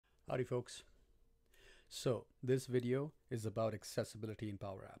Howdy folks. So this video is about accessibility in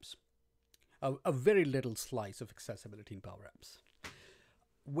Power Apps. A very little slice of accessibility in Power Apps.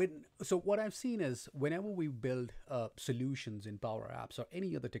 So what I've seen is whenever we build solutions in Power Apps or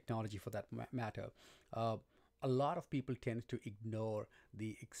any other technology for that matter, a lot of people tend to ignore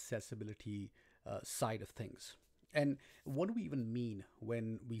the accessibility side of things. And what do we even mean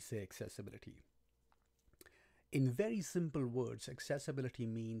when we say accessibility? In very simple words, accessibility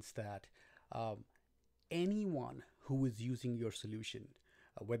means that anyone who is using your solution,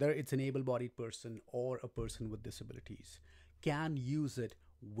 whether it's an able-bodied person or a person with disabilities, can use it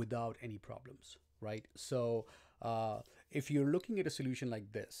without any problems, right? So if you're looking at a solution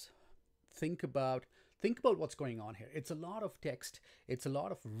like this, think about what's going on here. It's a lot of text. It's a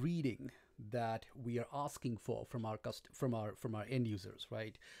lot of reading that we are asking for from our end users,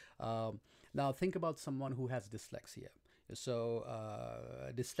 right? Now think about someone who has dyslexia. So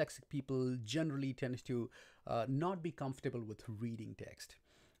dyslexic people generally tend to not be comfortable with reading text.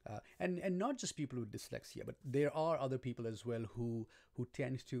 And not just people with dyslexia, but there are other people as well who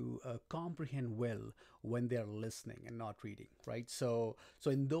tend to comprehend well when they're listening and not reading, right? So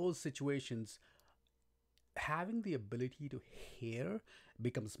in those situations, having the ability to hear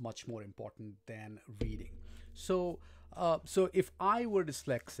becomes much more important than reading. So if I were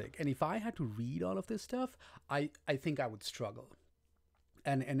dyslexic and if I had to read all of this stuff, I think I would struggle,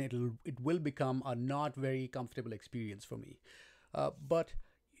 and it will become a not very comfortable experience for me. But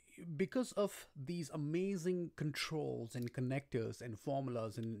because of these amazing controls and connectors and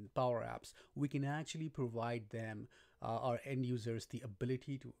formulas in Power Apps, we can actually provide them, our end users, the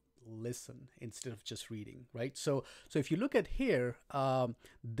ability to listen instead of just reading, right? So if you look at here,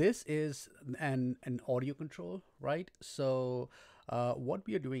 this is an audio control, right? So what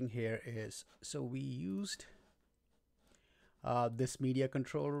we are doing here is, so we used this media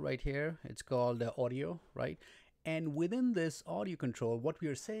controller right here. It's called audio, right? And within this audio control, what we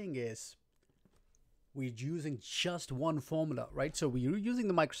are saying is we're using just one formula, right? So we're using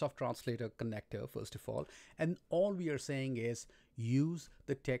the Microsoft Translator connector, first of and all we are saying is use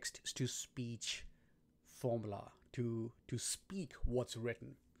the text-to-speech formula to speak what's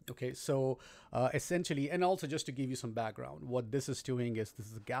written. Okay, so essentially, and also just to give you some background, what this is doing is this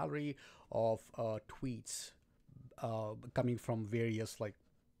is a gallery of tweets coming from various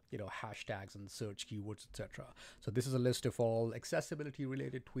hashtags and search keywords, etc. So this is a list of all accessibility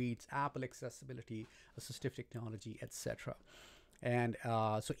related tweets, Apple accessibility, assistive technology, etc. And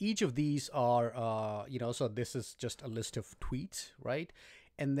so each of these are, so this is just a list of tweets, right?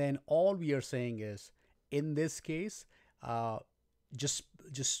 And then all we are saying is, in this case, just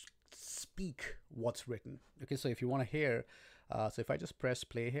speak what's written. Okay, so if you want to hear, so if I just press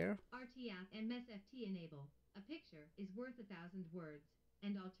play here. RTF and MSFT enable. A picture is worth 1,000 words,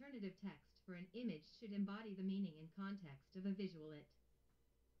 and alternative text for an image should embody the meaning and context of a visual it.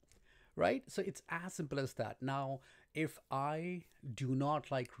 Right? So it's as simple as that. Now, if I do not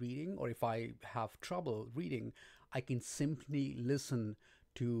like reading, or if I have trouble reading, I can simply listen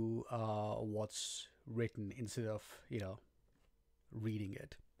to what's written instead of, reading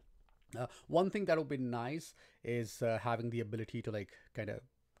it. One thing that would be nice is having the ability to kind of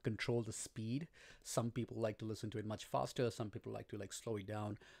control the speed. Some people like to listen to it much faster. Some people like to slow it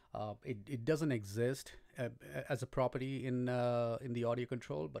down. It doesn't exist as a property in the audio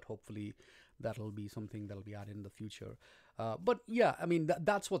control, but hopefully that'll be something that'll be added in the future. But yeah, I mean,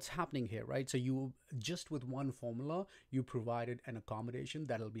 that's what's happening here, right? So you just with one formula, you provided an accommodation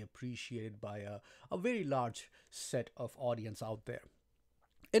that'll be appreciated by a very large set of audience out there.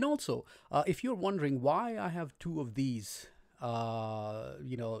 And also, if you're wondering why I have two of these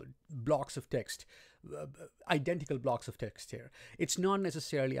blocks of text, identical blocks of text here. It's not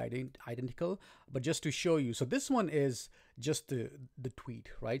necessarily identical, but just to show you. So this one is just the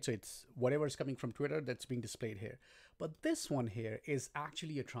tweet, right? So it's whatever's coming from Twitter that's being displayed here. But this one here is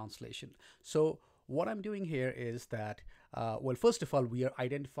actually a translation. So what I'm doing here is that, well, first of all, we are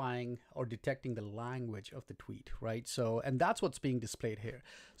identifying or detecting the language of the tweet, right? So, and that's what's being displayed here.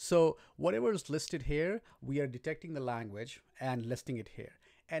 So whatever is listed here, we are detecting the language and listing it here.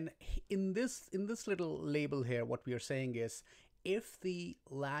 And in this little label here, what we are saying is, if the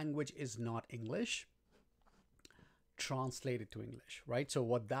language is not English, translate it to English, right? So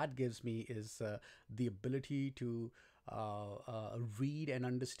what that gives me is the ability to read and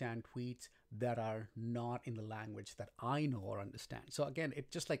understand tweets that are not in the language that I know or understand. So again,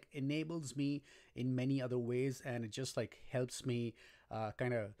 it just enables me in many other ways, and it just helps me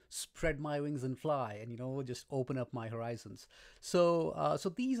kind of spread my wings and fly, and just open up my horizons. So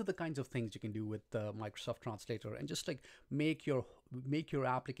these are the kinds of things you can do with Microsoft Translator, and just like make your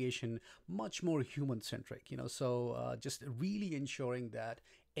application much more human centric. So just really ensuring that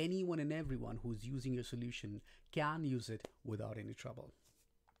anyone and everyone who's using your solution can use it without any trouble.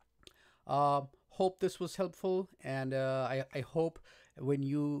 Hope this was helpful, and I hope when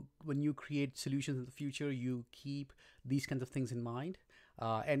you create solutions in the future, you keep these kinds of things in mind.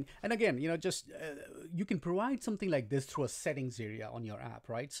 And again, just you can provide something like this through a settings area on your app,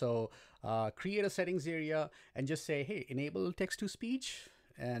 right? So create a settings area and just say, hey, enable text to speech.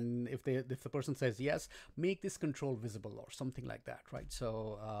 And if the person says yes, make this control visible or something like that, right?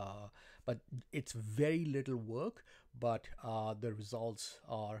 So, but it's very little work, but the results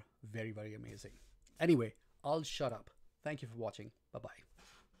are very, very amazing. Anyway, I'll shut up. Thank you for watching. Bye bye.